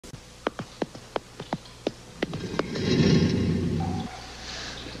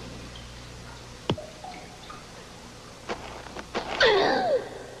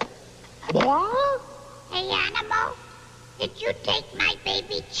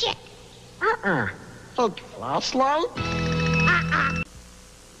shit. A flashlight?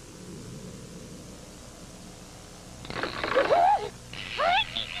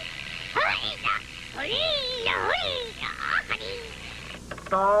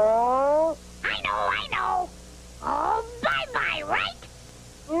 Go. I know. Oh, bye-bye, right?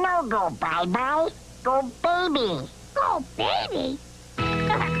 No go bye-bye. Go baby. Go, baby?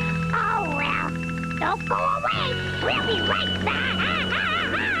 Oh, well, don't go away. We'll be right back.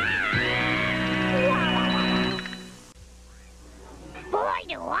 Boy,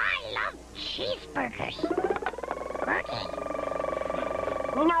 do I love cheeseburgers. Bertie?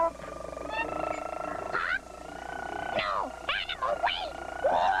 Nope. Huh? No, Animal, wait.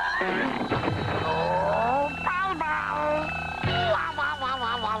 Oh, bye-bye.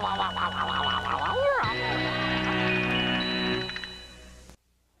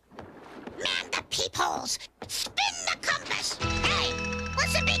 Man the peepholes! Spin the compass! Hey,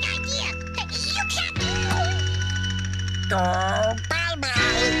 what's the big idea? You can't... Go bye-bye.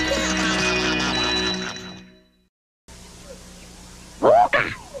 Ooga!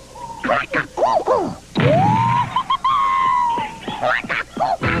 Clack-a-cuckoo!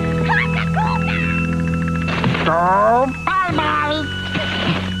 Clack-a-cuckoo! Clack-a-cuckoo! Go bye-bye.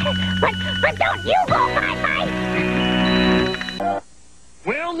 But don't you go bye-bye!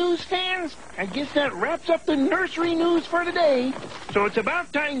 Well, news fans, I guess that wraps up the nursery news for today. So it's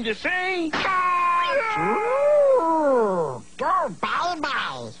about time to say... Ooh, go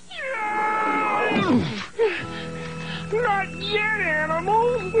bye-bye. Not yet,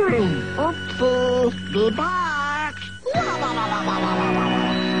 Animal. Oopsie, be back.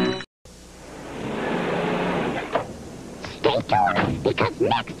 Stay tuned, because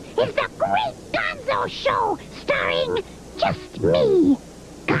next is the Great Gonzo Show, starring just me,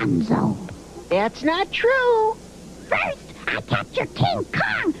 Gonzo. That's not true. First, I captured King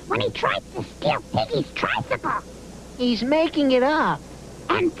Kong when he tried to steal Piggy's tricycle. He's making it up.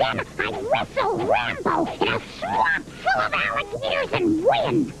 And then I wrestle Rambo in a swamp full of alligators and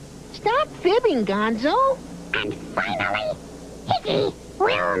win. Stop fibbing, Gonzo. And finally, Piggy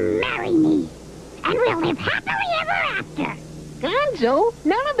will marry me. And we'll live happily ever after. Gonzo,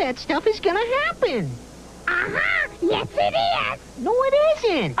 none of that stuff is gonna happen. Uh-huh, yes it is. No, it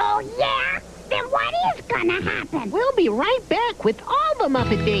isn't. Oh, yeah? Then what is gonna happen? We'll be right back with all the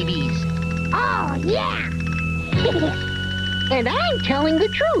Muppet babies. Oh, yeah. And I'm telling the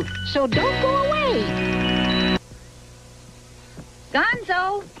truth, so don't go away.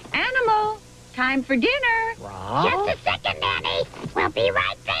 Gonzo, Animal, time for dinner. Just a second, Nanny. We'll be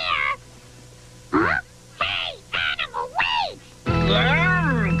right there. Huh? Hey, Animal, wait!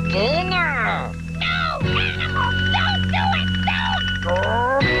 Yum, dinner. No, Animal, don't do it, don't! Go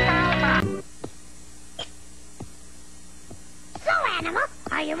bye-bye. So, Animal,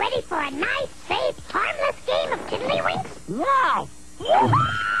 are you ready for a nice, safe, harmless game of tiddlywinks? Yes.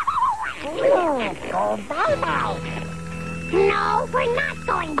 Ooh, go bye-bye. No, we're not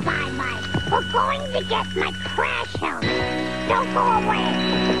going bye-bye. We're going to get my crash helmet. Don't go away.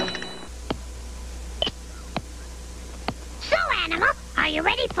 So, Animal, are you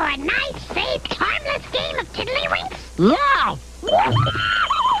ready for a nice, safe, harmless game of tiddlywinks? Yes.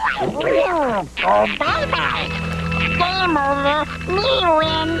 Ooh, go bye-bye. Game over. Me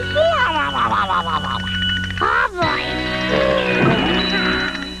win. Oh, boy.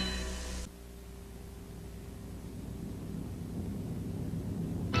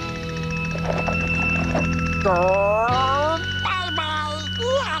 Go bye-bye.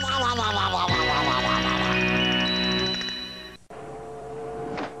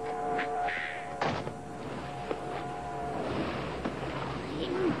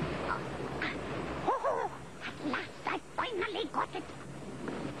 Oh, at last I finally got it.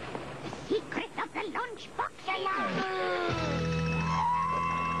 The secret of the lunchbox alarm.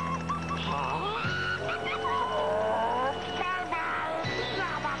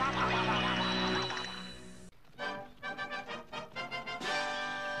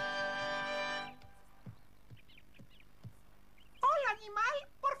 Hola, animal.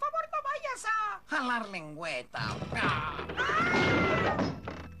 Por favor, no vayas a... Jalar lengüeta.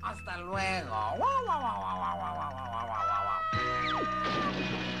 Hasta luego.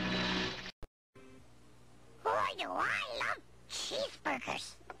 Boy, do I love cheeseburgers.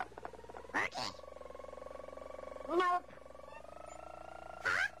 Bertie? Nope.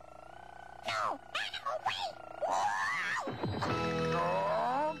 Huh? No, Animal, wait! Go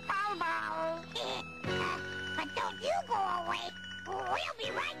bye-bye. But don't you go away. We'll be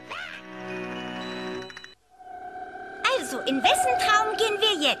right back. Also, in wessen Traum gehen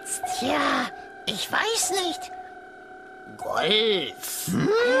wir jetzt? Tja, ich weiß nicht. Golf.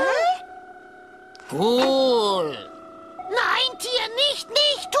 Cool. Nein, Tier, nicht,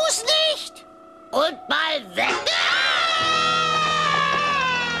 tu's nicht. Und mal weg.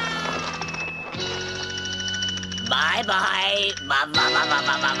 Bye, bye. Mama.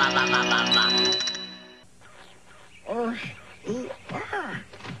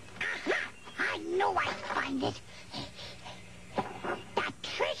 I knew I'd find it. That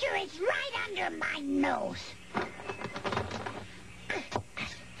treasure is right under my nose.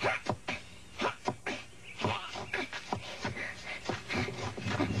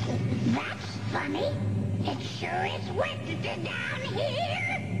 That's funny. It sure is wet down here.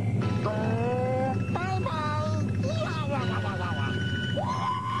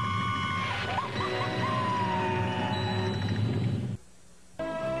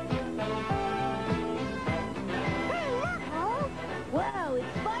 Wow,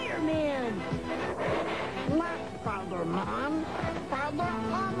 it's Fireman! Not Spider-Man,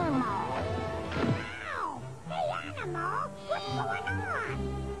 Spider-Animal. Ow! Hey, Animal, what's going on?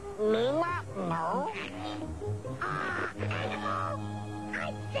 Me not know. Animal,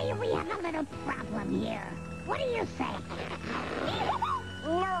 I'd say we have a little problem here. What do you say?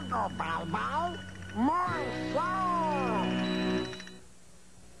 No go bye-bye. More show.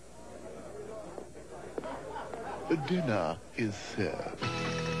 Dinner is served.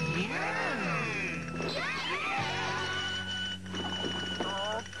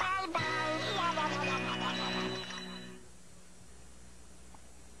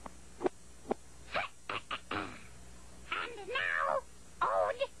 And now,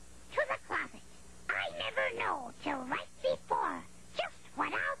 ode to the closet. I never know till right before just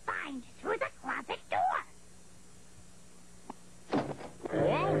what I'll find through the closet door.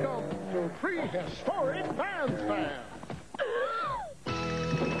 Welcome to Prehistoric Bandstand.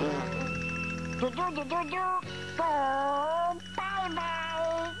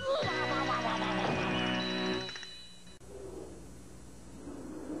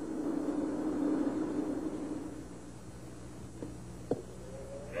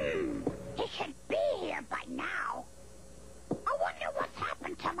 He should be here by now. I wonder what's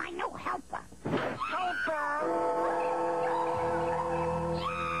happened to my new helper.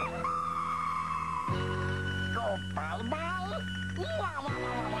 Go bye-bye.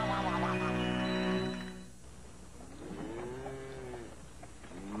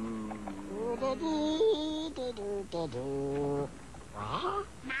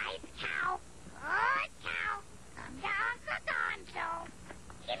 Nice cow. Good cow. Come down, Gonzo.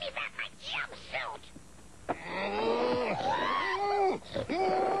 Give me back my jumpsuit.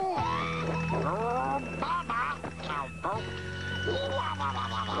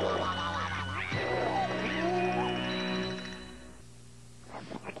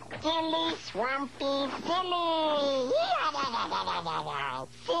 Silly, swampy, silly.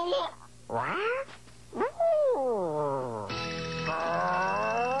 Silly. What? Ooh.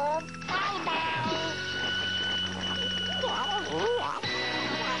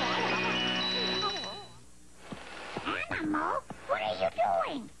 Animal, what are you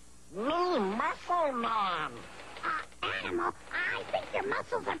doing? Me, Muscle Man. Animal, I think your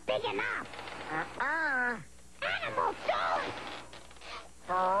muscles are big enough. Animal, don't!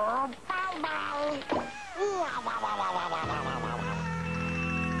 Go bye-bye.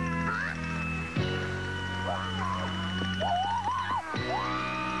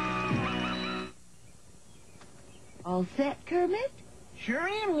 All set, Kermit? Sure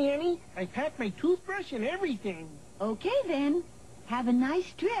am, Nanny. I packed my toothbrush and everything. Okay, then. Have a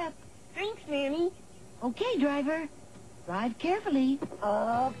nice trip. Thanks, Nanny. Okay, driver. Drive carefully.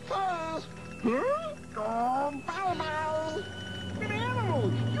 Okay. Huh? Go bye-bye. But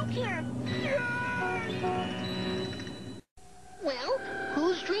animals, you can't. Well,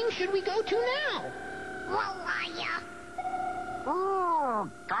 whose dream should we go to now? Well, Ooh,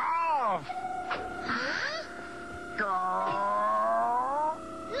 golf. huh? Go.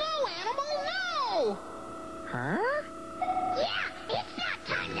 No, Animal, no! Huh? Yeah, it's not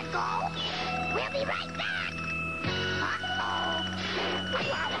time to go. We'll be right back.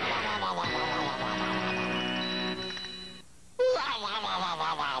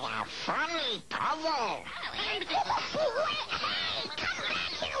 Funny puzzle. Hey, come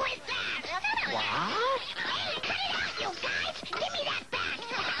back here with that. What? Hey, cut it out, you guys. Give me that back.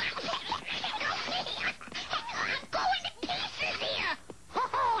 I'm going to pieces here.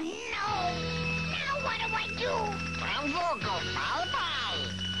 Oh, no. Now what do I do? Puzzle, go bye-bye.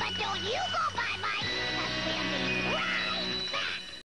 But don't you go bye-bye